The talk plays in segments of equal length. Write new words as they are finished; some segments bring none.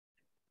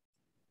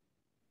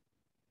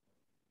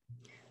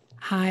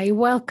Hi,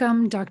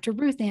 welcome. Dr.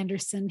 Ruth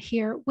Anderson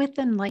here with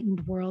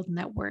Enlightened World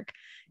Network.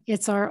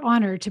 It's our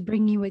honor to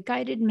bring you a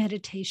guided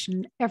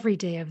meditation every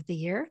day of the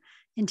year.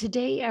 And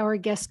today, our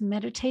guest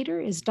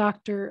meditator is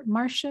Dr.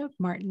 Marcia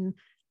Martin.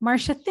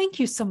 Marcia, thank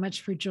you so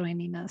much for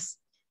joining us.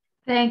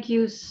 Thank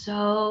you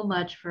so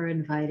much for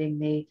inviting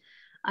me.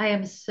 I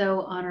am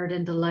so honored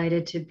and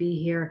delighted to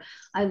be here.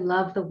 I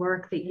love the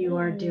work that you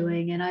are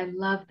doing, and I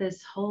love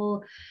this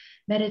whole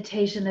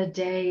meditation a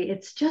day.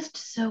 It's just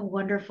so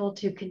wonderful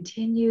to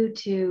continue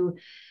to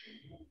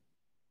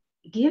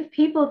give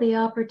people the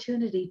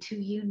opportunity to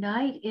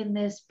unite in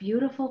this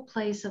beautiful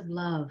place of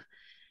love,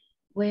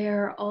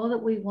 where all that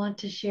we want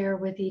to share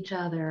with each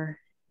other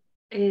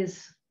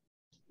is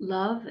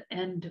love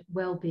and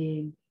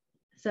well-being.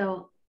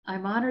 So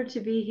I'm honored to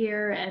be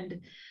here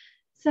and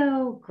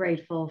so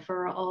grateful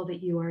for all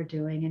that you are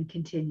doing and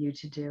continue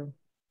to do.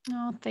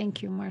 Oh,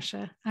 thank you,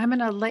 Marcia. I'm going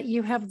to let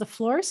you have the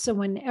floor. So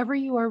whenever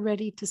you are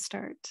ready to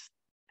start.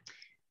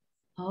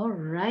 All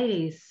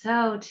righty.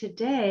 So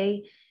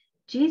today,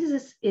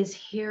 Jesus is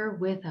here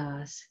with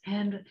us.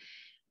 And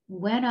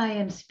when I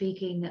am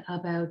speaking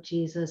about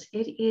Jesus,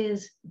 it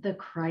is the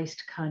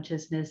Christ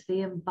consciousness,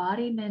 the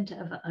embodiment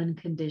of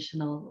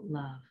unconditional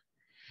love.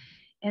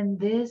 And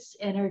this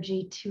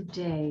energy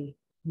today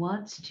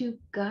wants to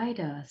guide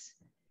us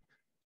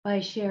by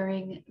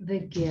sharing the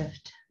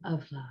gift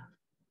of love.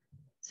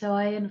 So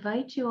I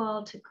invite you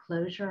all to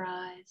close your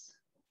eyes,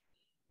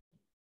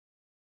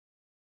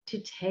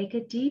 to take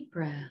a deep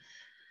breath,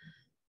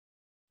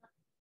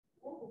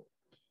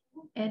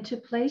 and to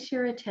place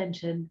your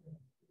attention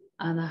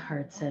on the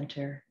heart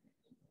center,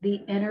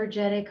 the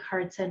energetic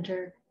heart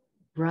center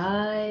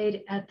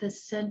right at the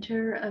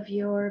center of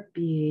your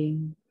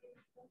being.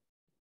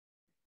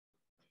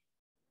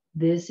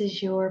 This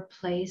is your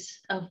place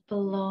of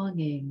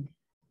belonging.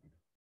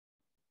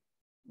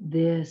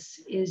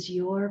 This is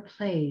your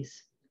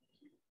place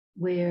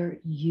where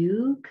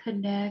you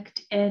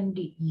connect and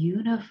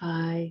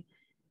unify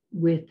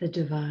with the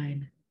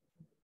divine.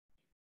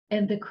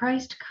 And the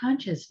Christ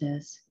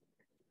consciousness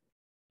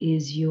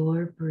is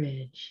your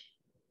bridge.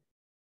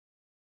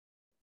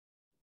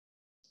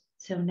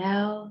 So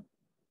now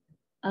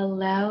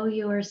allow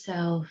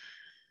yourself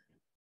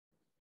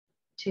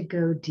to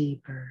go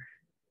deeper.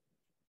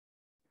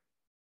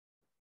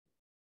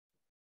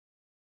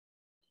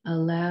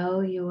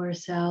 Allow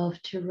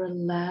yourself to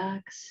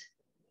relax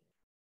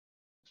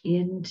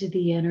into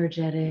the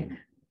energetic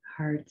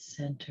heart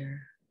center.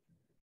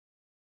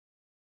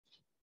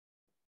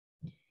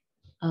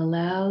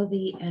 Allow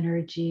the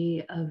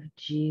energy of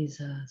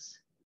Jesus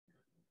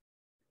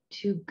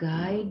to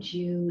guide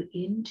you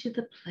into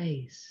the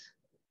place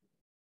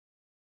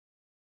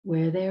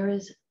where there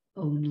is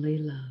only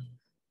love.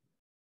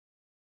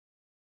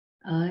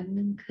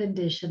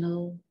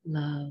 Unconditional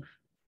love.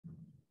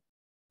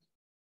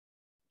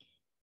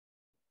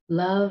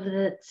 Love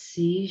that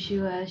sees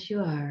you as you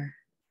are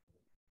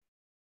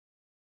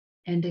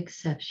and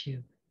accepts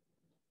you.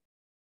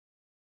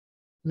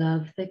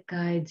 Love that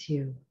guides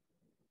you,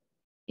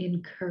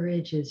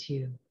 encourages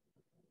you,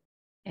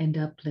 and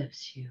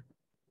uplifts you.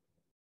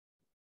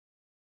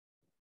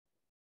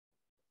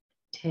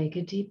 Take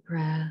a deep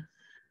breath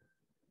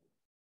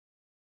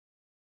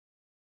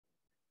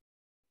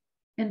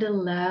and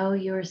allow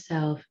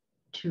yourself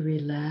to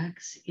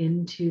relax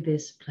into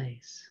this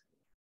place.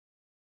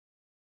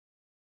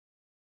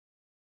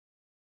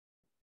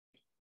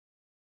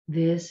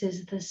 This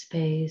is the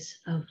space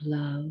of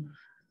love,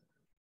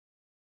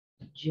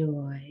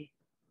 joy,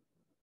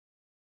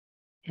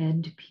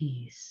 and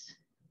peace.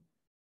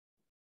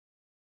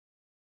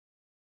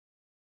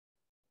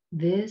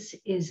 This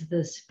is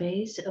the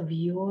space of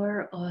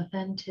your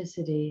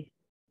authenticity,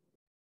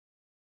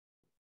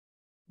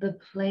 the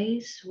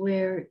place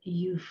where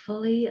you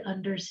fully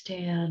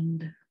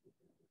understand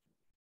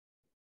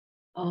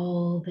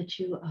all that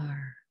you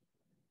are,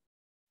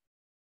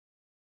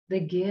 the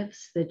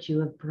gifts that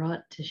you have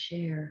brought to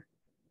share.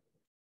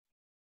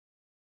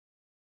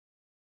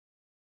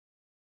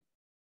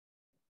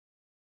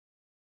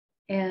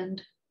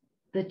 And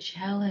the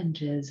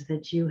challenges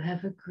that you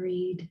have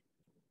agreed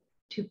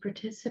to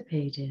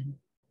participate in.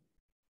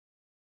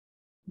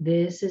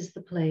 This is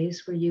the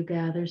place where you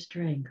gather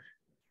strength,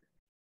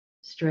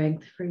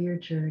 strength for your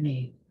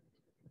journey,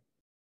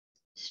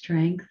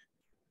 strength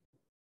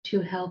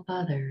to help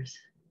others,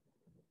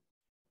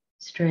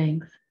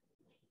 strength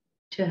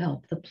to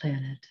help the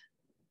planet.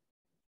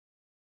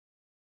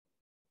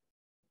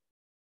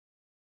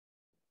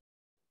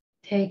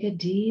 Take a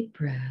deep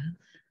breath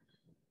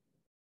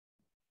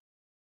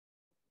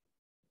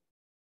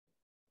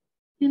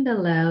and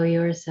allow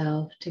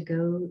yourself to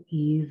go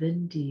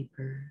even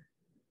deeper.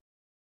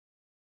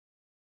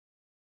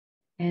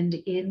 And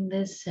in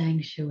this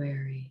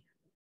sanctuary,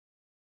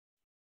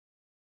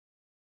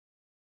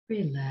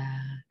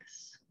 relax.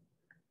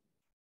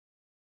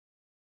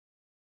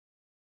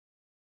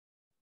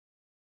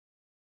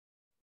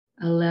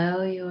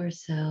 Allow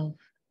yourself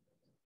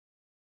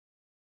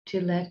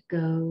to let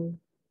go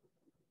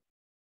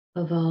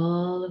of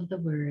all of the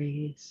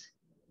worries,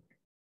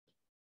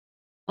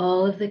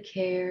 all of the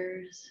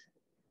cares,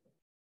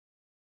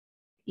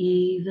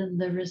 even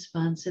the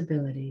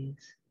responsibilities.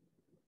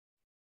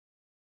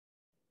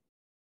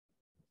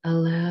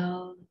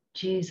 Allow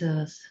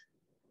Jesus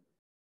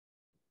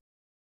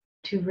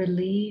to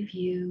relieve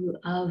you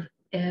of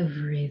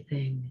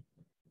everything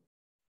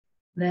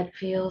that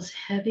feels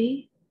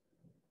heavy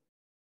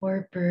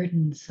or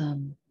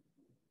burdensome.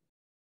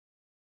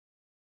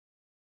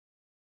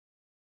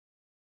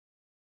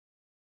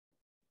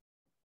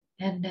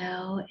 And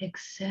now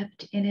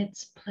accept in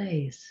its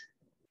place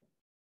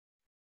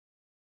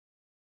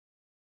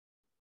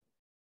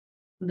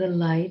the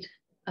light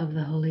of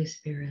the Holy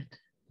Spirit,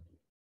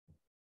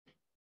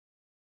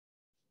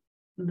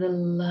 the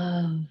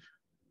love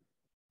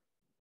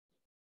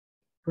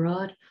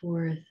brought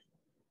forth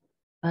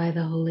by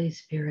the Holy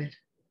Spirit,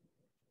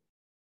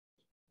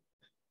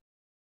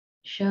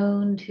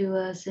 shown to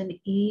us in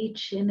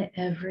each and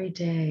every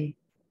day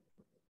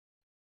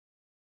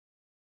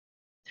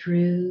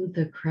through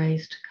the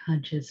Christ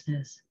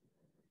consciousness,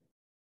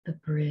 the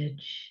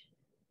bridge,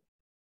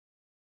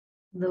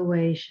 the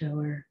way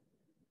shower,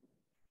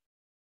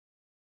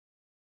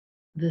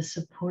 the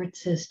support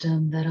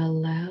system that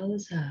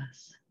allows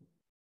us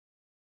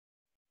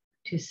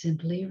to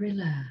simply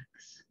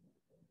relax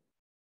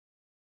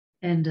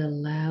and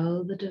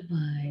allow the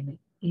divine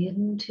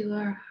into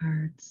our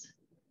hearts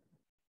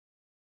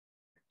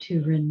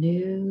to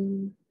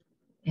renew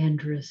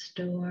and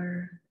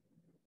restore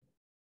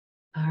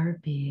our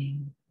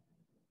being.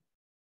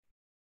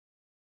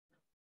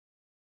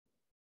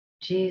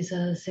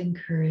 Jesus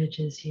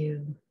encourages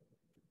you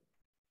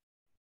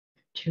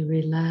to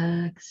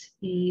relax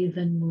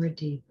even more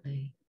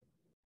deeply.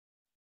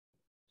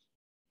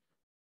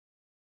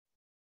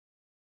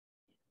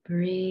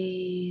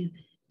 Breathe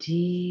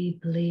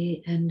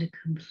deeply and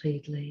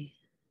completely.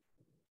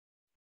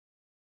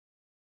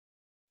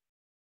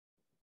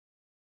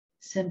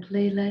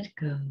 Simply let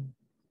go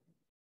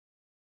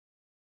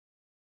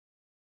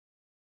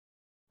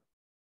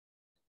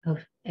of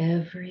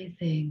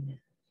everything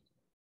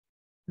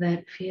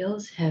that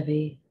feels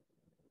heavy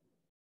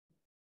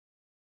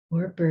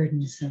or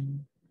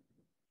burdensome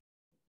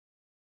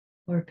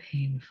or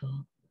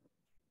painful.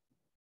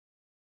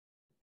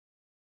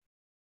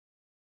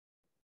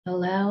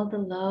 Allow the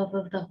love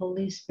of the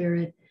Holy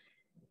Spirit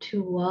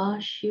to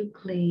wash you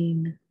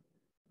clean,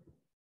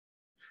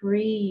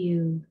 free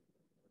you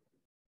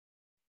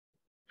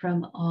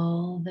from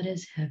all that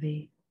is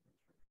heavy.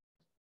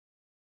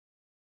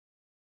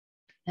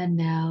 And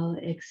now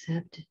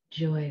accept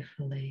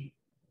joyfully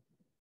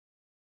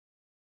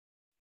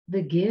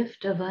the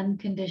gift of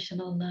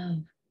unconditional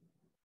love,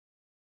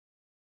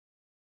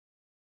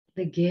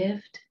 the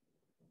gift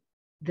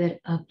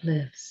that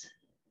uplifts,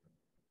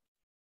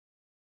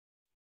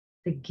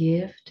 the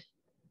gift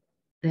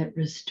that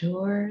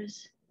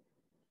restores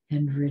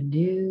and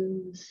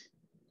renews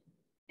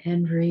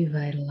and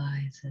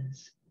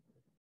revitalizes.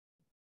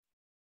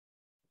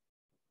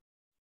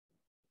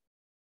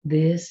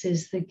 This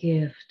is the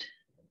gift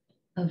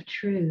of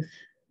truth,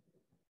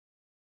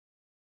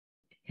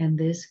 and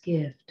this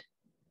gift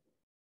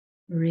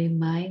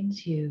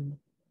reminds you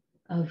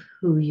of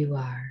who you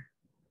are.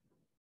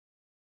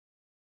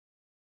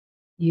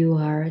 You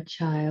are a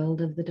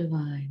child of the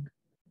divine.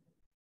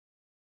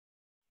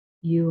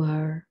 You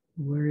are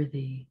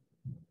worthy.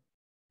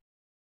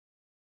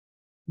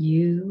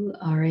 You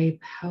are a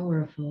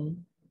powerful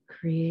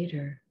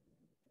creator.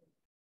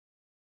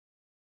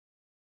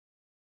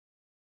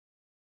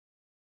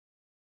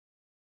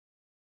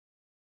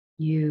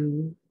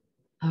 You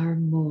are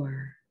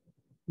more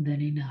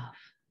than enough.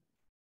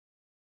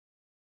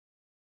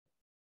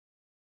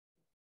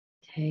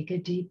 Take a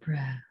deep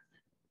breath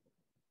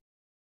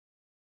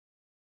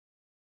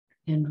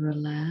and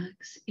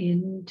relax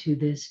into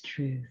this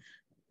truth.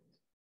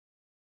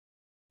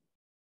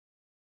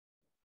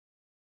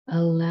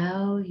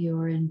 Allow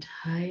your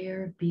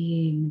entire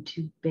being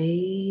to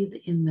bathe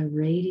in the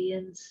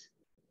radiance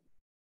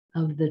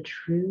of the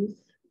truth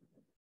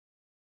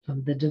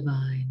of the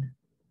divine.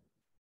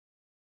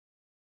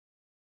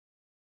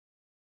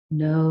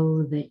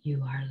 Know that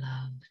you are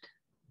loved.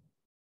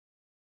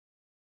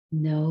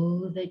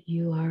 Know that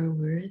you are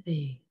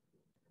worthy.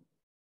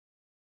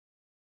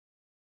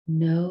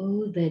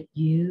 Know that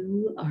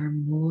you are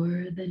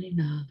more than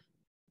enough.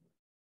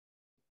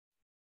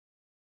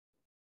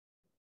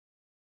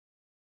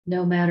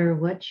 No matter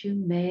what you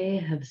may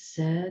have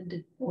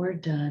said or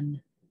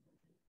done,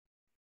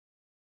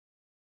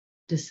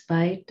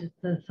 despite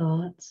the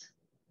thoughts,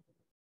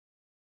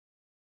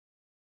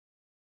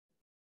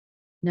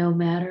 no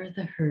matter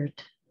the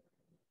hurt,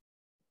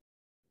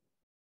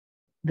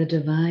 the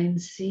divine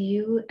see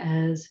you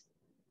as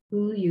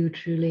who you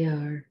truly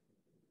are.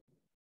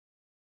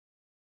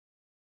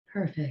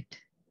 Perfect,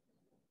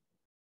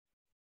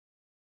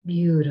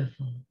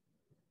 beautiful,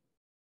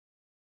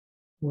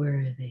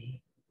 worthy.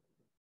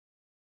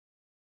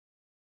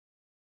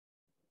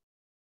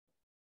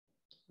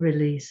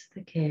 Release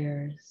the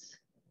cares.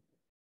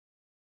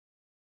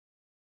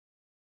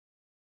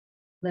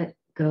 Let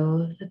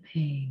go of the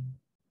pain.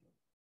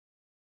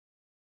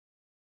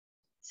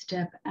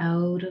 step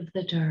out of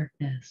the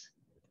darkness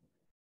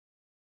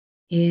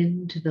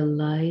into the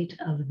light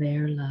of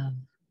their love.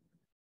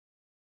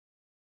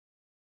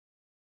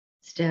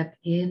 Step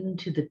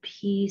into the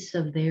peace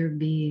of their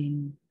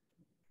being.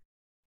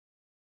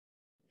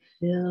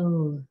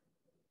 Fill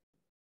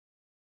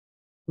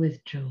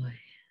with joy.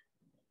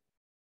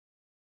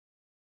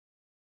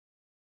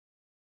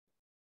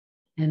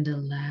 And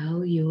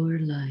allow your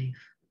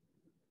life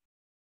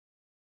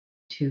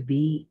to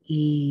be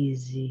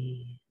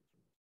easy.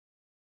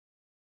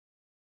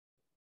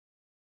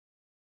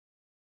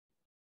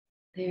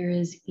 There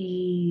is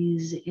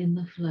ease in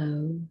the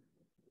flow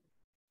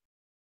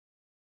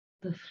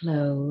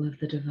of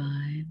the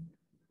divine.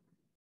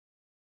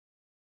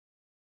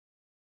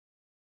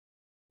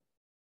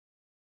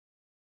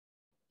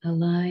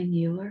 Align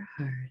your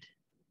heart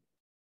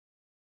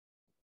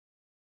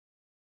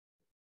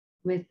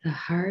with the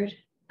heart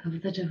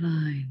of the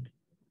divine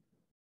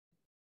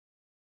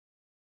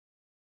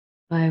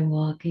by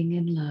walking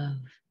in love,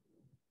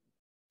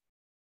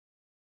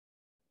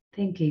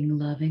 thinking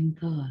loving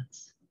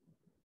thoughts,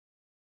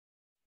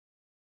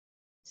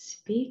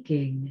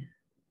 speaking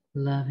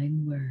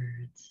loving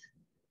words.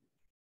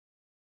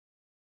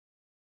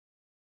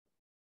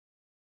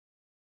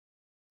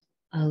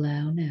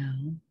 Allow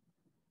now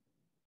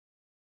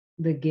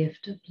the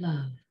gift of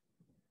love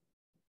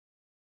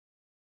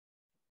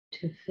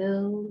to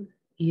fill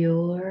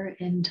your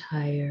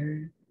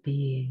entire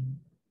being.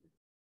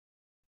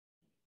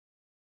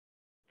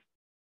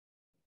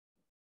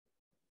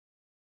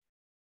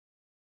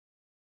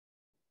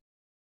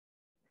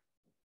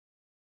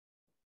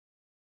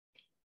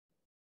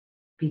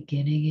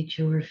 Beginning at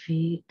your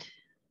feet,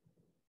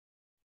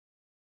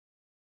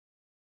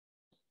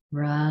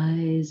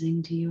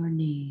 rising to your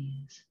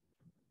knees,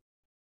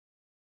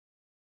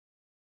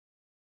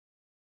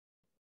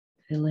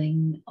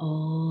 filling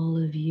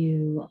all of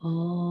you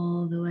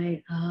all the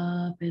way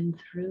up and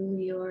through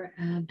your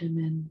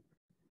abdomen,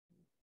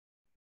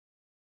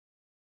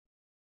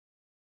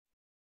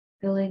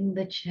 filling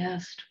the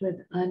chest with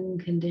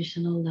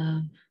unconditional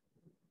love.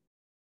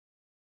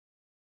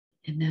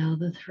 And now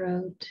the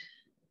throat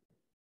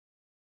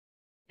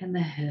and the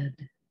head.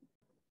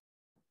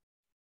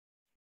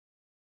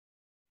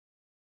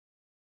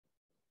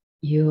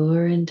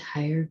 Your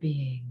entire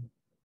being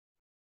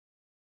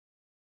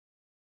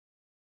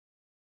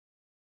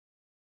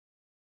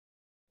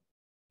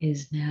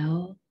is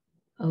now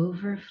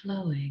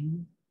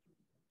overflowing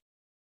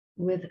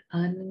with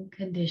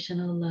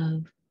unconditional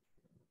love.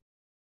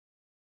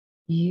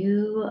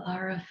 You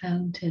are a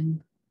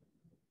fountain,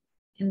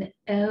 an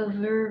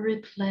ever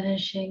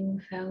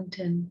replenishing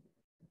fountain.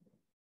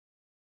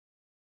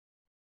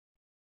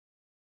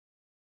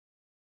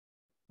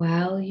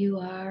 While you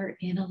are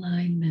in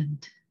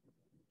alignment,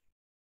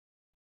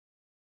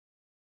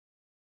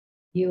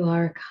 you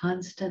are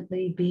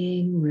constantly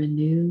being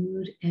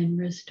renewed and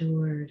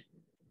restored.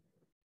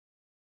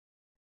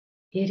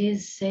 It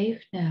is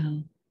safe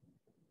now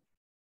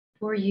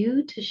for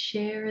you to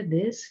share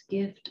this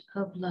gift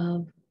of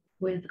love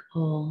with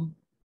all.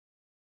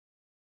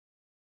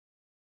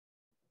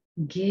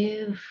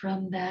 Give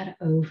from that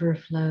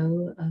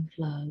overflow of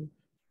love.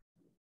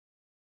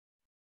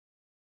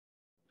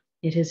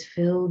 It has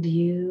filled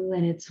you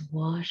and it's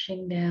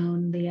washing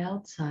down the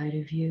outside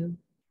of you.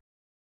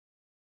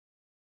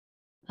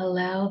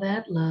 Allow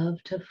that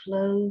love to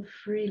flow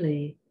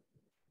freely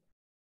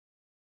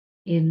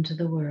into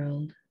the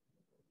world,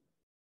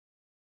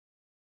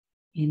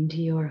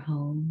 into your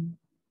home,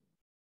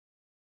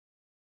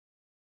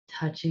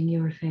 touching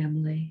your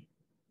family,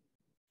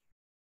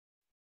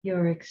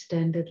 your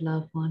extended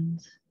loved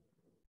ones,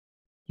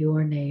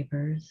 your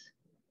neighbors,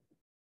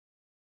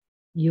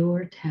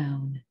 your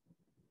town,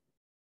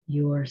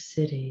 your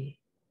city,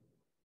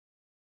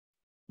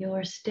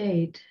 your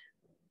state,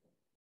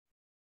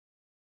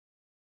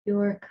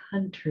 your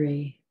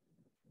country,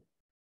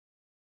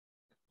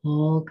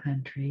 all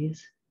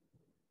countries,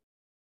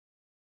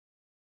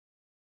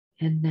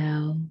 and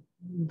now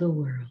the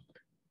world.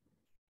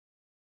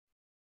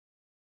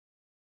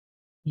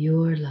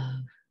 Your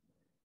love,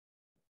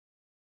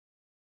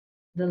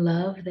 the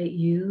love that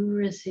you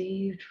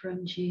received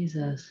from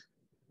Jesus,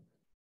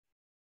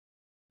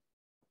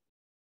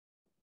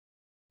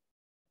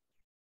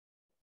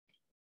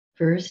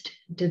 first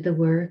did the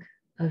work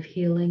of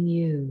healing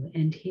you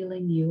and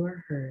healing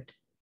your hurt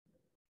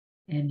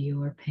and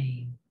your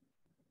pain.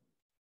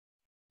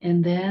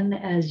 And then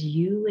as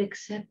you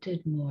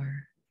accepted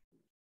more,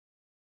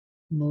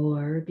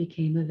 more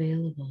became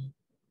available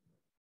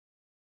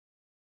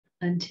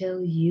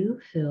until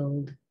you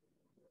filled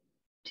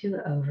to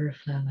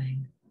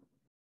overflowing.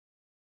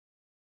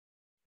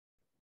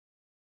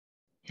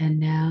 And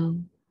now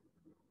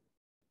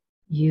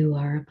you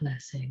are a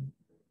blessing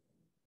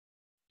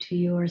to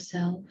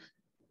yourself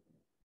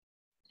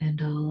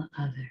and all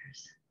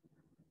others.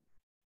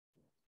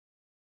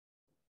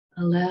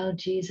 Allow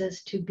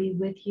Jesus to be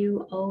with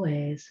you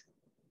always,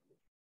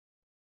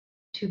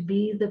 to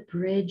be the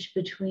bridge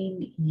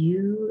between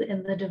you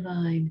and the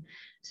divine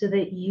so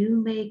that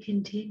you may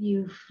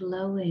continue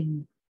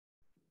flowing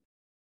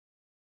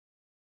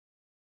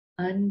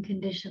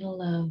unconditional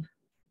love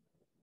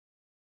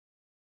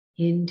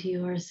into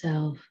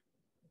yourself,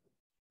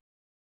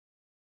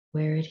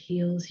 where it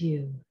heals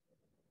you,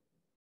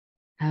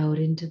 out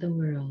into the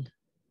world,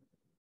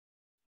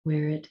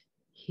 where it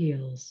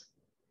heals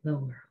the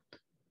world.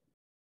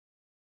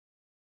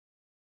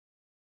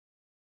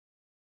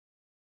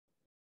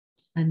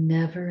 A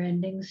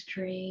never-ending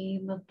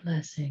stream of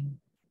blessing,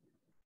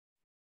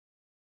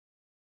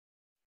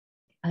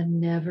 a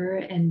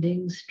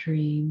never-ending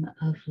stream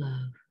of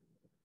love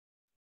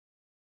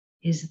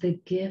is the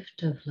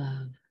gift of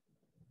love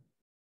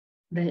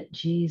that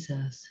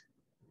Jesus,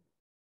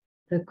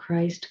 the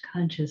Christ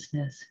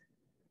consciousness,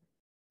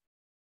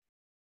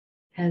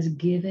 has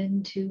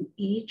given to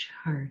each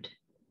heart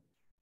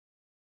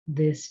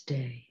this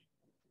day.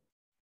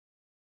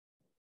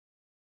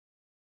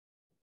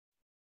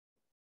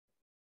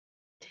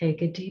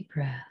 Take a deep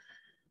breath.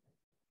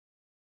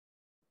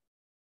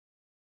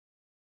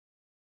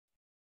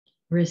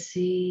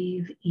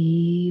 Receive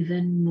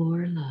even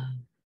more love,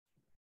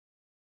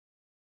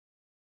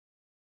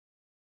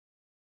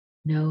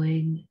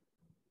 knowing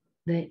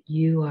that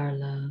you are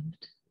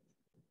loved,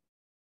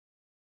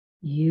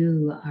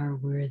 you are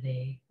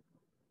worthy,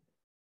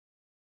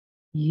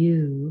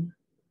 you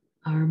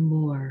are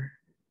more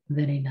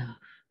than enough.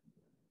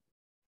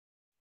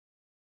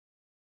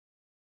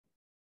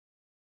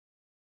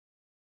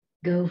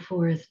 Go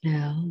forth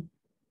now,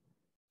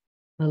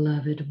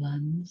 beloved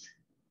ones,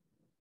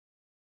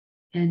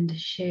 and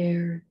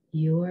share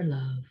your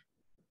love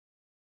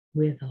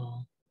with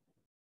all.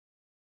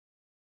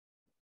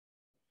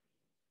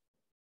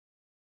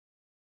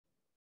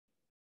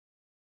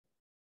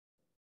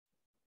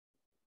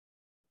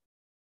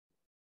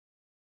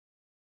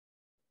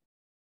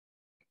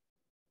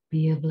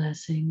 Be a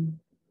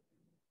blessing,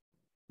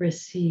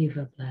 receive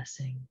a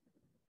blessing.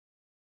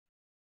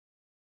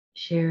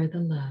 Share the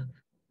love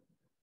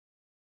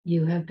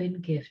you have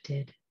been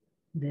gifted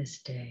this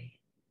day.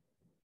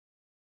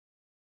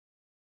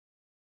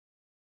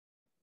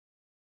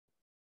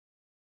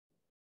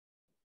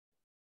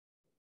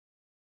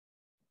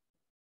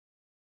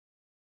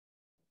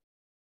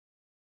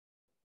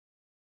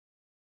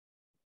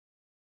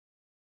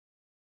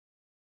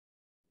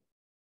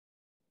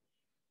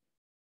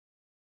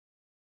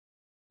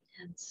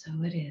 And so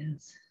it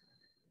is.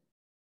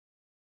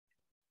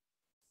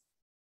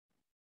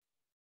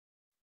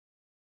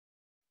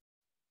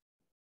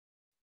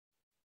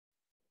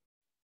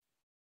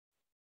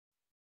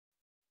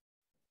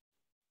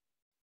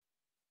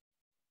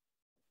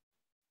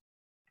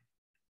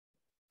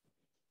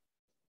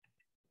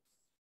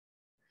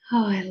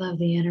 Oh, I love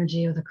the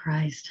energy of the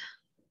Christ.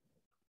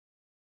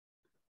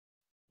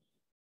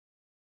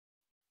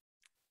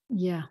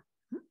 Yeah.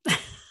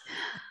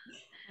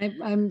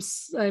 I'm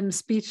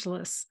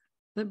speechless.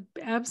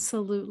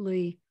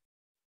 Absolutely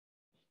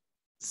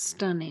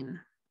stunning.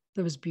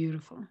 That was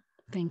beautiful.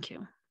 Thank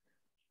you.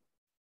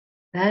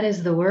 That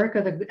is the work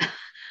of the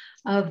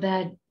of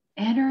that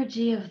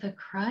energy of the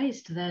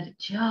Christ that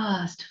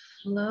just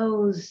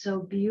flows so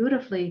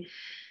beautifully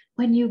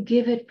when you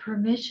give it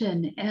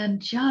permission,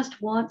 and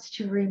just wants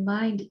to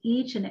remind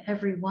each and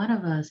every one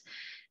of us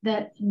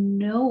that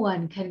no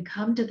one can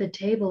come to the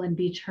table and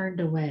be turned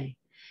away.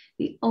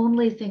 The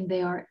only thing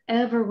they are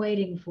ever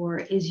waiting for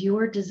is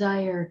your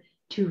desire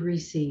to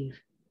receive.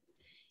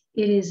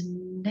 It is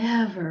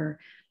never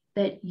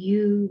that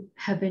you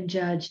have been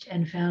judged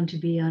and found to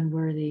be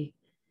unworthy.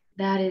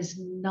 That is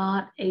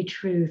not a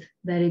truth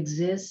that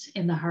exists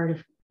in the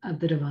heart of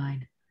the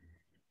divine.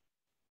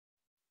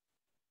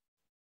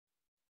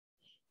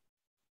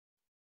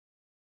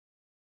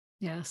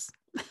 Yes.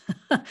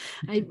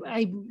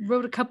 I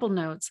wrote a couple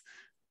notes.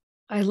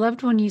 I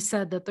loved when you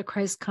said that the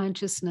Christ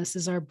consciousness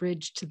is our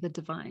bridge to the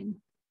divine.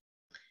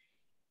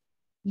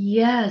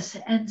 Yes,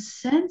 and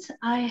since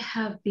I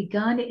have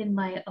begun in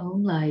my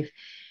own life,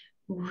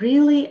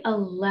 really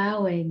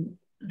allowing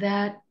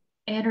that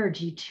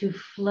energy to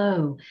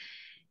flow,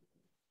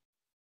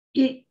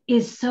 it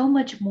is so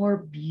much more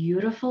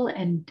beautiful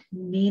and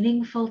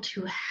meaningful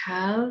to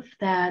have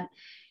that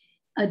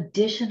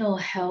additional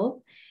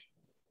help.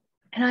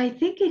 And I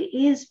think it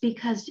is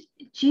because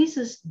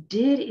Jesus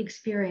did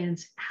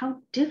experience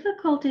how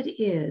difficult it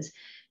is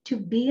to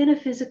be in a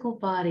physical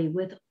body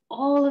with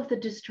all of the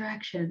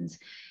distractions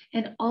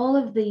and all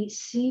of the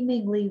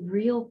seemingly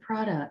real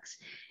products,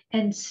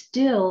 and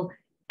still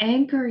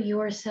anchor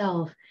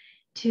yourself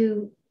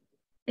to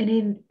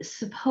an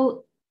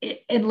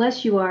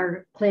unless you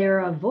are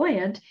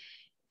clairvoyant,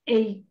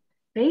 a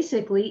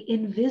basically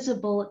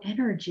invisible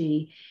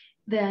energy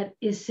that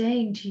is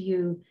saying to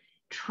you,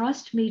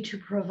 trust me to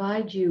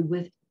provide you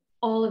with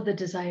all of the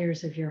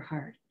desires of your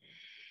heart.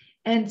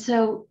 And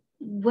so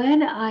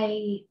when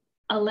I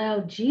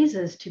allow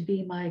Jesus to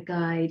be my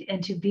guide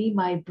and to be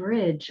my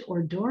bridge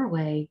or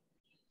doorway,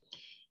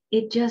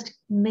 it just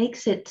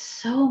makes it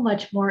so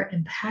much more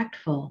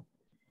impactful.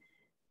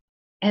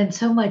 and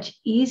so much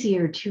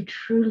easier to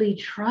truly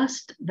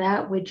trust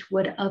that which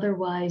would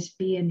otherwise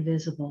be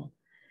invisible.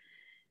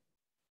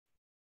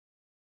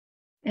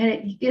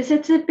 And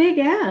it's a big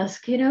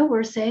ask,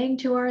 we're saying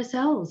to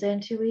ourselves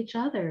and to each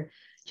other,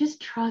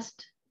 just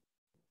trust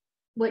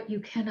what you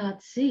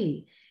cannot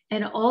see.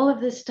 And all of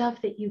the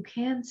stuff that you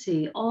can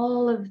see,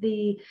 all of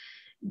the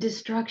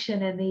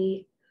destruction and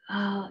the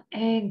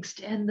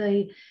angst and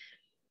the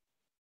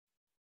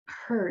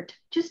hurt,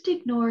 just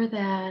ignore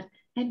that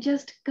and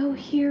just go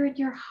here in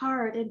your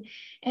heart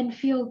and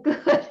feel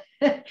good.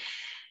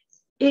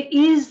 It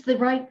is the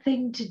right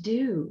thing to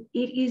do.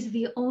 It is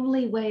the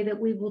only way that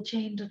we will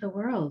change the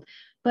world.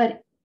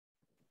 But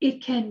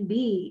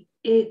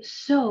it's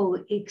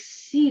so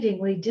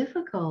exceedingly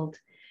difficult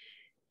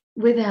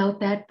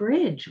without that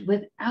bridge,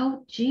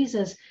 without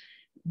Jesus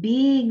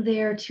being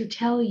there to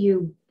tell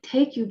you,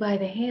 take you by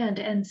the hand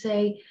and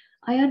say,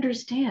 I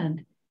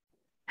understand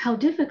how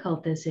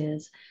difficult this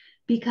is,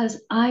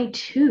 because I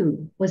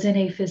too was in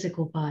a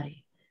physical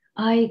body.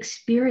 I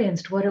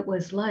experienced what it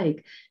was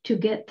like to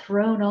get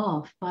thrown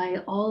off by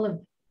all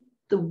of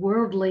the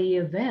worldly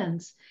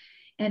events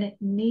and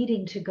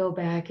needing to go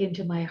back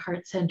into my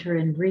heart center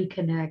and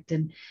reconnect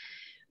and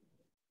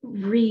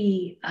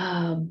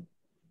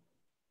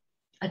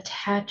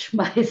attach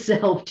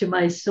myself to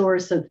my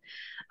source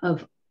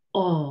of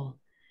all.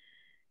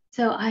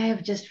 So I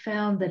have just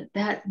found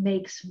that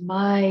makes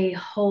my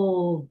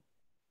whole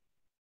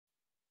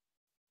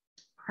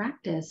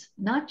practice,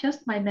 not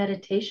just my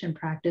meditation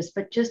practice,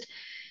 but just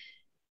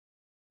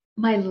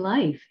my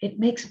life. It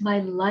makes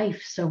my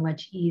life so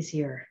much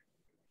easier.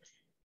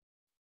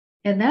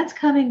 And that's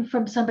coming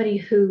from somebody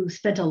who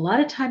spent a lot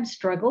of time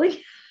struggling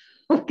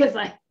because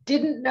I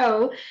didn't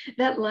know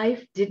that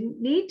life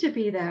didn't need to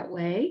be that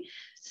way.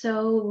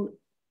 So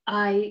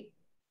I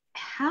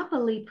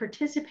happily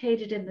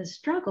participated in the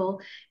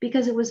struggle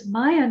because it was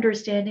my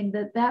understanding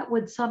that that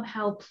would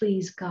somehow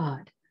please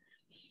God.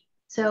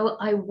 So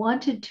I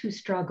wanted to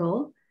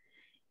struggle.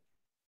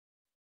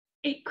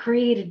 It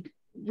created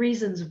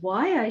reasons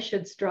why I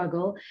should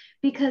struggle,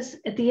 because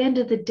at the end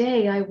of the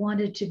day, I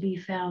wanted to be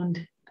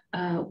found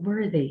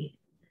worthy.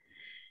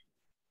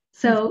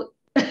 So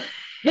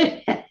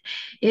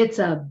it's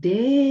a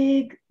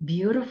big,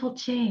 beautiful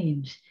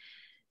change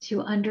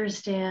to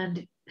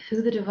understand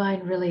who the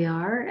divine really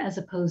are as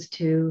opposed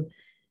to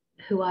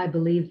who I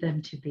believe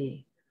them to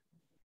be.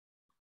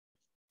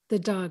 The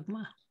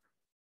dogma.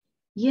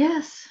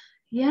 Yes,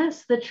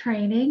 the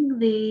training,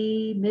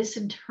 the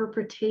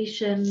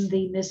misinterpretation,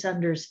 the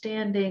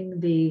misunderstanding,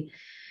 the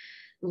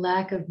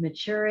lack of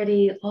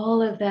maturity,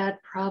 all of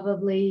that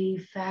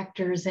probably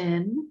factors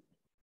in.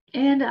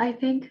 And I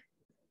think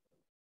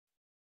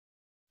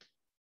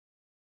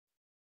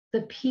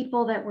the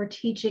people that were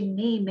teaching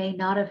me may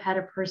not have had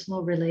a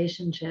personal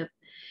relationship.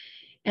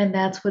 And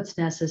that's what's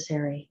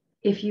necessary.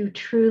 If you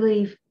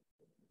truly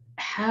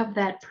have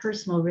that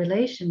personal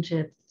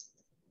relationship,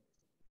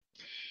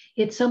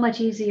 it's so much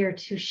easier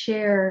to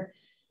share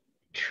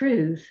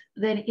truth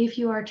than if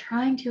you are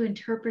trying to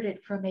interpret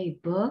it from a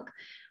book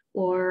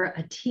or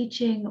a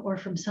teaching or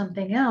from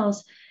something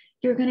else.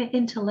 You're going to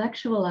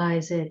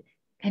intellectualize it.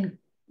 And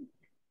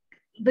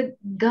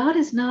God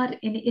is not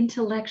an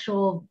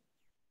intellectual,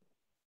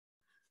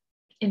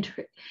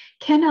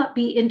 cannot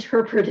be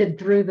interpreted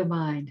through the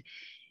mind.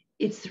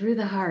 It's through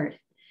the heart.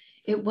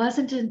 It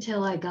wasn't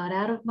until I got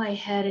out of my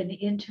head and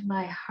into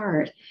my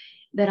heart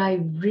that I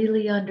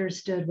really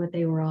understood what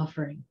they were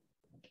offering.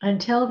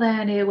 Until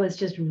then, it was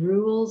just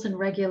rules and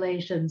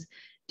regulations.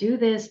 Do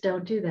this,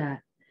 don't do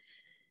that.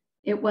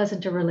 It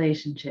wasn't a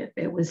relationship.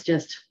 It was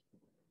just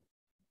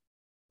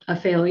a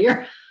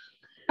failure.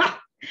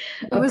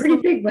 It was pretty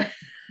big one.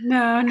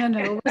 No.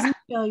 It wasn't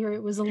a failure.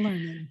 It was a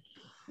learning.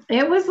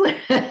 It was,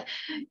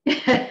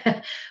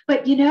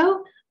 but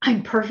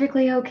I'm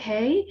perfectly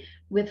okay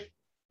with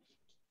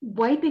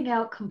wiping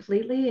out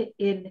completely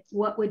in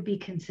what would be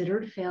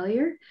considered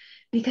failure,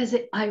 because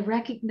I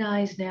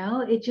recognize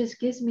now it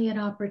just gives me an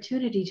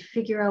opportunity to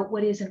figure out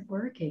what isn't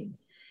working.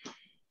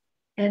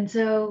 And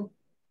so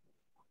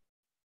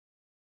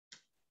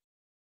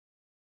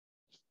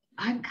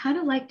I'm kind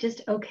of like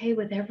just okay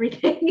with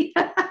everything.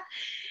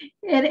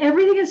 And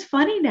everything is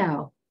funny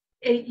now.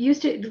 It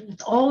used to,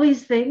 all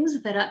these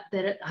things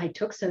that I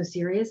took so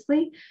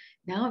seriously.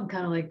 Now I'm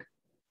kind of like,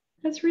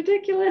 that's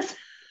ridiculous.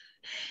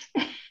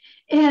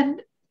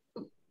 And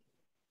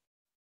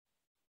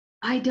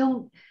I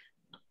don't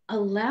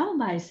allow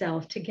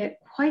myself to get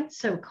quite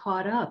so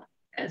caught up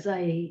as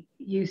I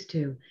used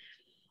to.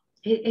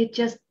 It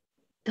just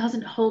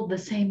doesn't hold the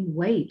same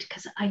weight,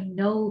 because I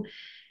know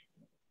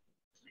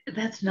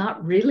that's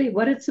not really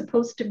what it's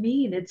supposed to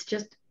mean. It's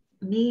just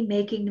me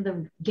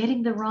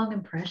getting the wrong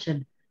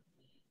impression.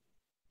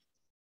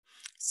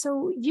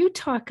 So you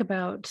talk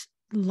about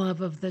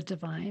love of the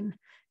divine,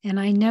 and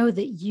I know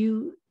that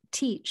you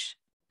teach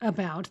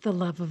about the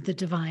love of the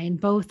divine,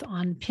 both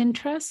on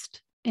Pinterest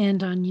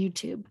and on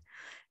YouTube.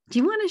 Do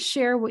you want to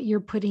share what you're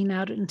putting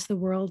out into the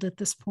world at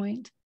this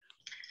point?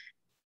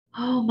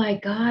 Oh my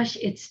gosh,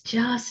 it's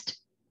just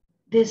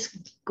this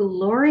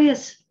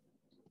glorious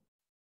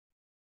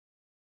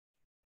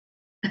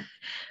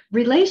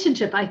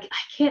relationship. I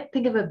can't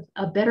think of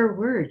a better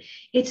word.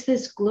 It's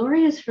this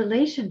glorious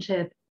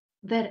relationship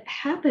that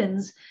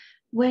happens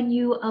when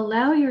you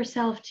allow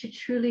yourself to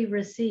truly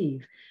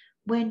receive,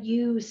 when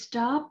you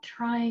stop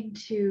trying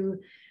to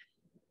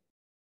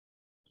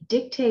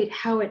dictate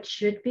how it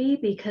should be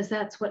because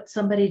that's what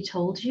somebody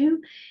told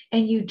you,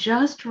 and you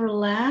just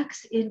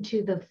relax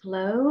into the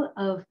flow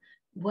of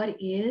what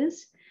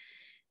is.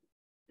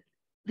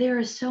 There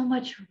is so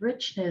much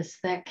richness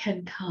that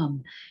can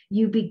come.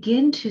 You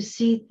begin to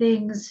see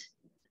things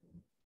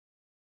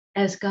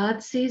as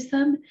God sees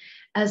them,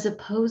 as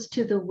opposed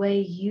to the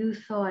way you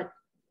thought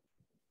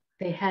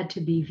they had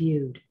to be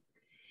viewed.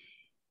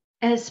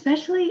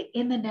 Especially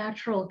in the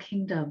natural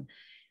kingdom,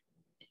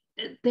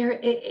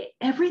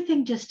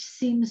 everything just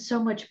seems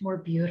so much more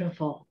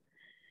beautiful.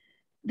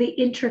 The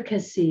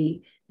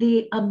intricacy,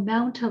 the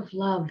amount of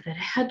love that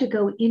had to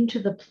go into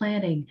the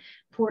planting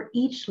for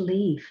each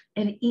leaf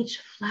and each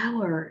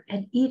flower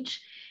and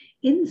each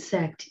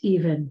insect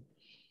even.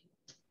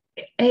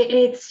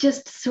 It's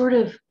just sort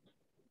of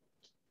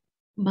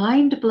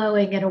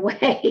mind-blowing in a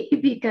way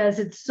because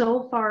it's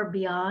so far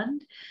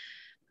beyond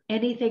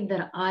anything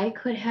that I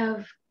could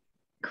have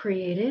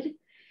created,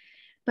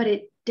 but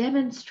it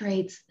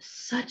demonstrates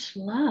such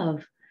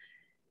love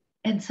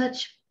and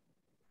such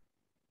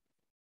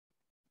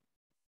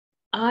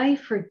eye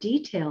for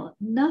detail.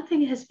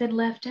 Nothing has been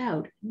left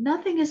out.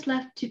 Nothing is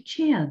left to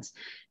chance.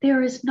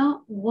 There is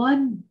not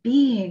one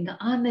being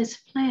on this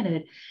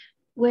planet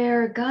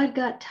where God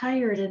got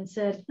tired and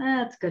said,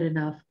 that's good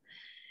enough.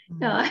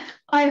 No,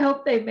 I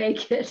hope they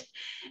make it.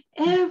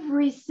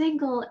 Every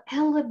single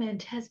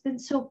element has been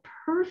so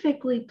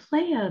perfectly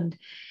planned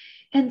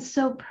and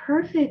so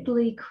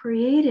perfectly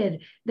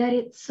created that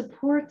it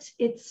supports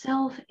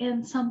itself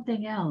and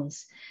something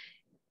else.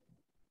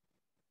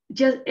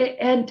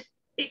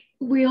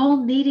 We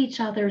all need each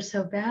other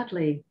so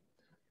badly,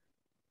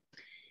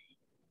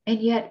 and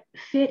yet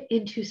fit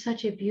into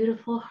such a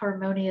beautiful,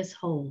 harmonious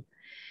whole.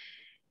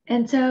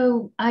 And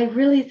so I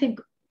really think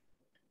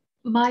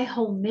my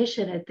whole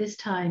mission at this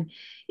time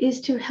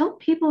is to help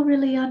people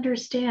really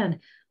understand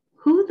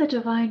who the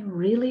divine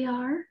really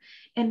are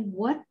and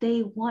what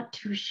they want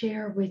to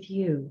share with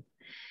you.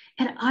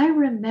 And I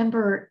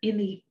remember in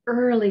the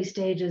early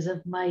stages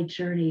of my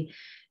journey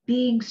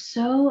being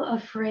so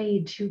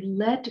afraid to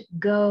let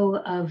go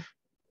of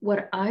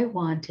what I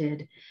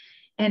wanted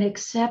and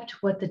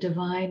accept what the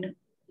divine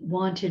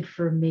wanted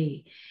for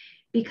me,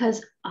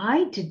 because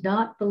I did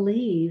not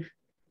believe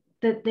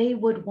that they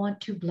would want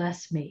to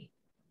bless me.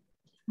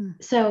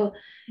 So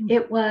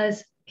it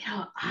was,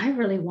 I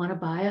really want to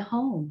buy a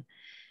home.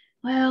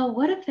 Well,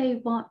 what if they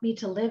want me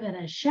to live in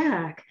a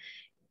shack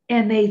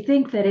and they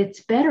think that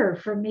it's better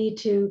for me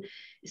to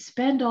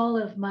spend all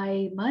of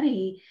my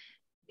money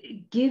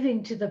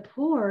giving to the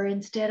poor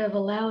instead of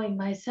allowing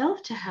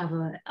myself to have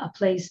a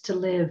place to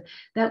live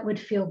that would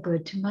feel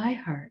good to my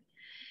heart?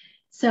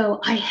 So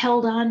I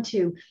held on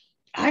to,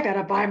 I got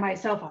to buy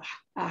myself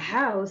a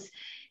house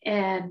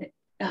and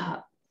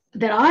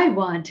that I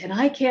want, and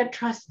I can't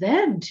trust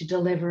them to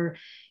deliver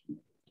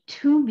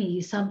to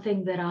me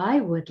something that I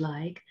would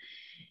like.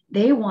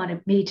 They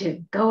wanted me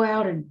to go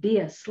out and be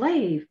a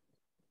slave.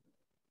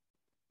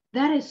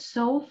 That is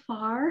so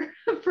far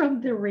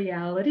from the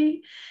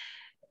reality.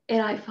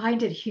 And I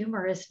find it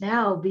humorous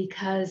now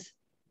because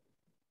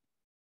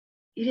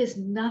it is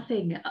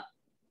nothing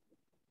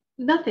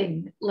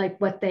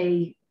like what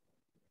they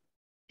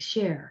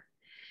share.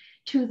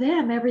 To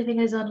them,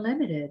 everything is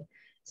unlimited.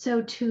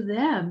 So to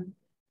them,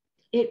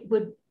 it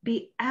would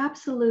be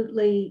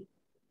absolutely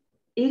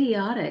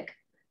idiotic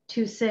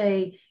to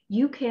say,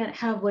 you can't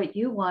have what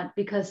you want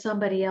because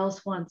somebody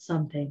else wants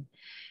something,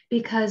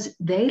 because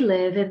they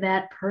live in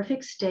that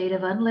perfect state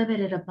of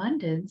unlimited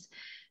abundance.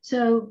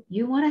 So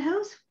you want a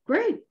house?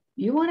 Great.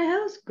 You want a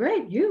house?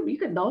 Great. You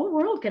can, the whole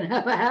world can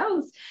have a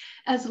house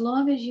as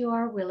long as you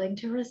are willing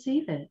to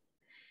receive it.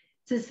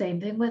 It's the same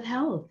thing with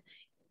health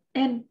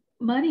and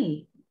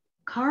money,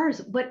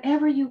 cars,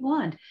 whatever you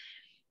want.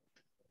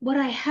 What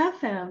I have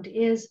found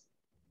is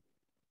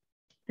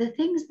the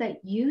things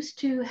that used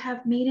to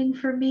have meaning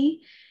for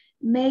me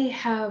may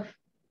have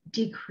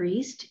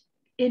decreased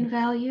in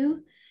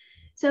value.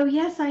 So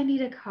yes, I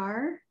need a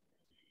car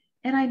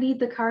and I need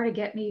the car to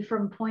get me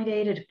from point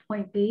A to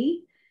point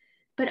B.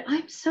 But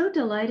I'm so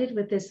delighted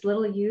with this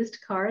little used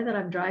car that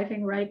I'm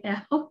driving right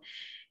now.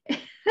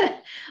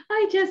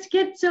 I just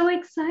get so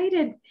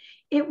excited.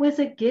 It was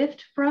a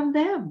gift from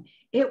them.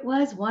 It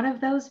was one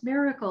of those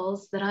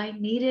miracles that I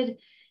needed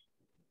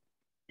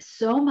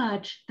so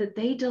much that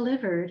they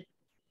delivered.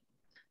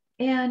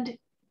 And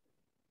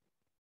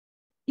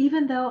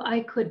even though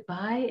I could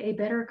buy a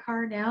better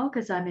car now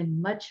because I'm in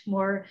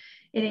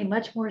a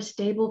much more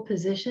stable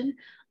position,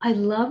 I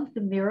love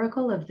the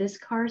miracle of this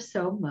car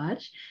so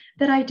much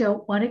that I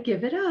don't want to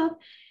give it up.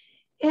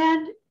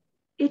 And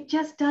it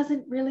just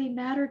doesn't really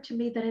matter to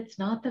me that it's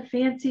not the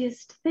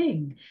fanciest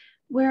thing.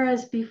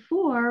 Whereas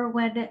before,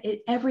 when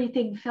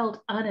everything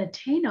felt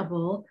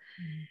unattainable,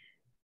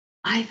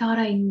 I thought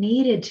I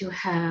needed to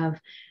have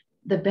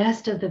the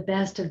best of the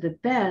best of the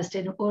best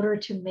in order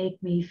to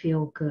make me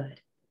feel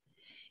good.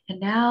 And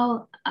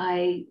now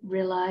I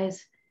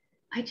realize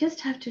I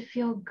just have to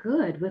feel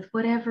good with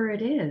whatever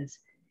it is.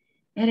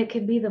 And it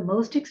can be the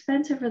most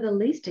expensive or the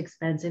least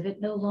expensive.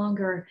 That no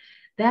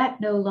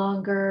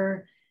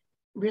longer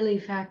really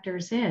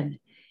factors in.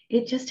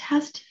 It just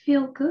has to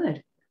feel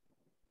good.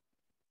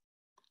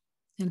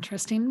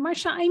 Interesting.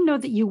 Marcia, I know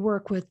that you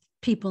work with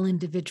people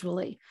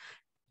individually.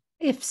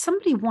 If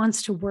somebody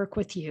wants to work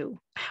with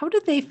you, how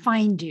do they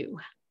find you?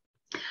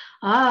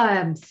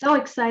 I'm so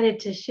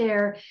excited to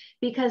share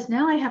because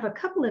now I have a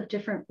couple of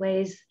different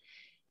ways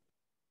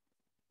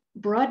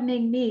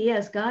broadening me.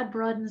 As God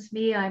broadens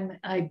me,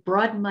 I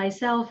broaden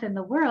myself in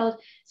the world.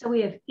 So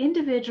we have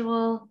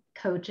individual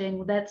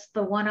coaching. That's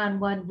the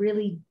one-on-one,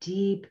 really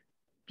deep,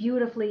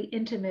 beautifully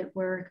intimate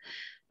work.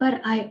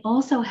 But I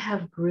also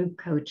have group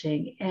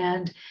coaching.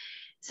 And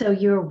so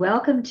you're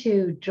welcome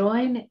to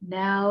join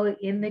now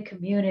in the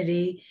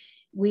community.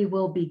 We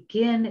will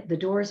begin, the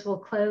doors will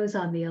close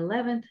on the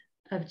 11th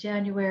of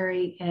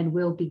January, and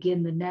we'll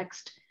begin the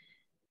next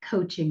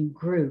coaching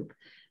group.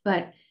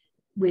 But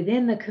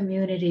within the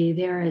community,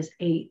 there is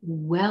a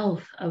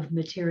wealth of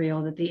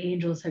material that the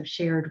angels have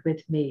shared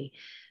with me.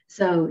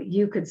 So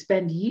you could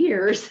spend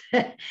years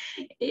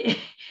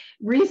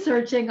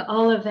researching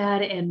all of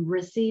that and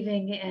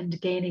receiving and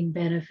gaining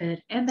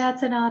benefit. And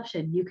that's an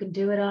option. You can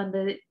do it on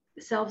the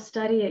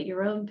self-study at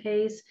your own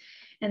pace.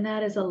 And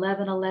that is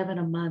 $11.11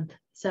 a month.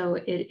 So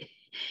it's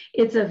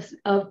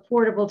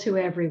affordable to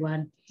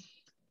everyone.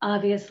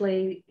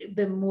 Obviously,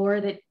 the more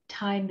that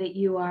time that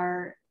you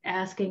are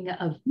asking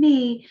of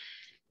me,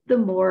 the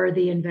more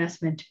the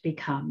investment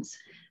becomes.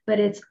 But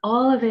it's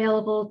all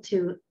available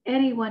to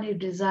anyone who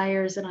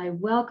desires, and I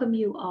welcome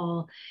you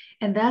all.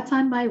 And that's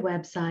on my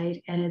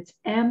website, and it's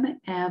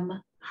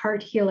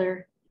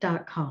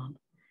mmhearthealer.com.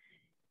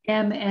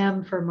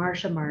 MM for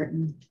Marcia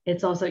Martin.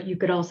 It's also, you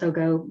could also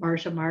go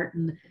Marcia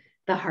Martin,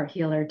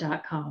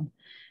 thehearthealer.com,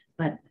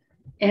 but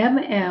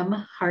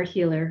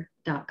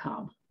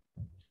mmhearthealer.com.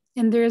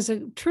 And there's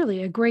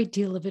truly a great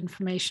deal of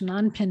information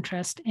on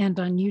Pinterest and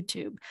on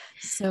YouTube.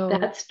 So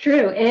that's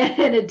true. And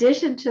in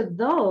addition to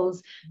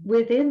those,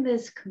 within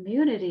this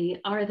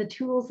community are the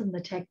tools and the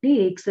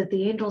techniques that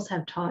the angels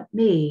have taught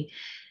me,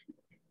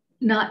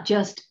 not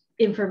just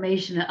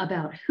information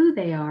about who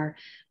they are,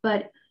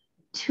 but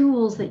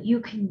tools that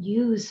you can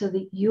use so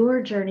that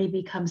your journey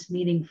becomes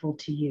meaningful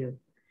to you.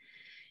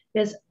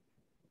 Because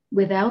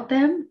without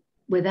them,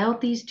 without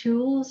these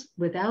tools,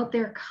 without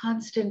their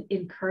constant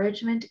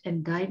encouragement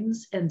and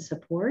guidance and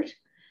support,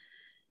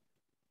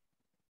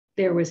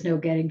 there was no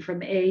getting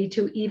from A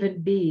to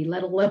even B,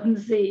 let alone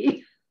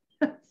Z.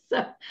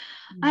 So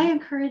I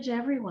encourage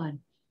everyone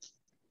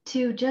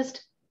to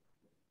just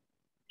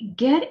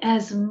get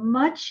as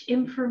much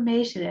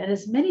information and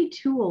as many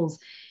tools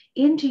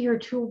into your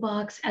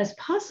toolbox as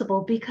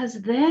possible, because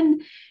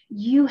then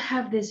you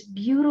have this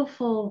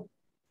beautiful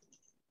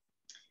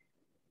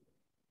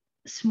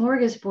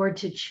smorgasbord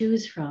to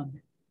choose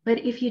from.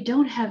 But if you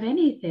don't have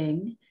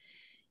anything,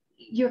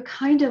 you're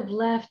kind of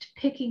left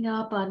picking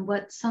up on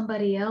what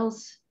somebody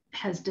else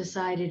has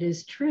decided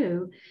is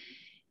true,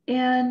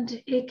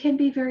 and it can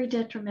be very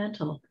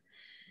detrimental.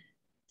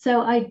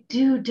 So I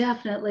do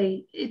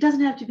definitely, it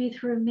doesn't have to be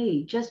through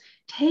me, just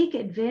take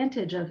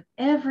advantage of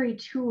every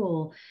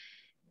tool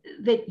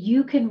that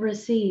you can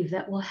receive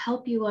that will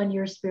help you on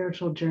your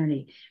spiritual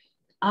journey.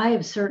 I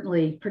have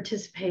certainly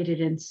participated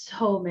in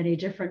so many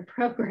different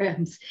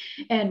programs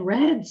and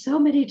read so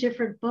many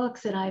different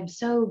books, and I'm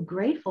so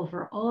grateful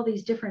for all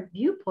these different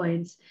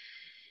viewpoints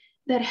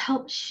that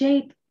help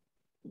shape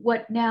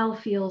what now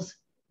feels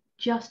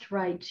just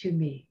right to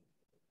me.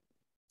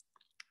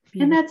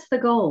 Beautiful. And that's the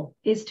goal,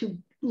 is to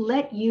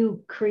let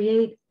you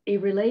create a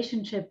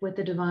relationship with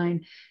the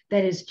divine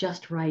that is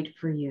just right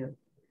for you.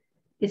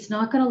 It's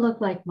not going to look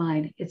like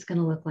mine. It's going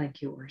to look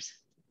like yours.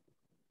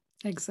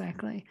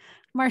 Exactly.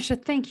 Marcia,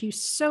 thank you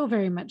so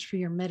very much for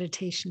your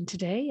meditation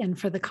today and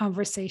for the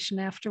conversation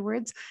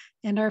afterwards.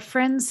 And our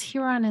friends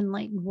here on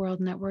Enlightened World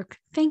Network,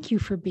 thank you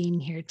for being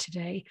here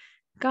today.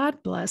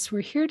 God bless.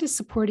 We're here to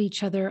support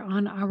each other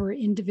on our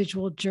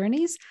individual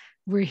journeys.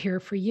 We're here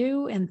for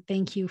you, and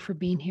thank you for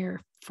being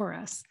here for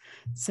us.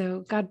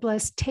 So God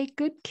bless. Take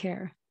good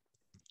care.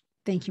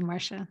 Thank you,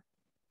 Marcia.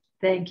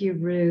 Thank you,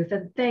 Ruth.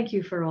 And thank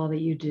you for all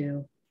that you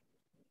do.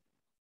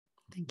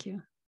 Thank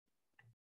you.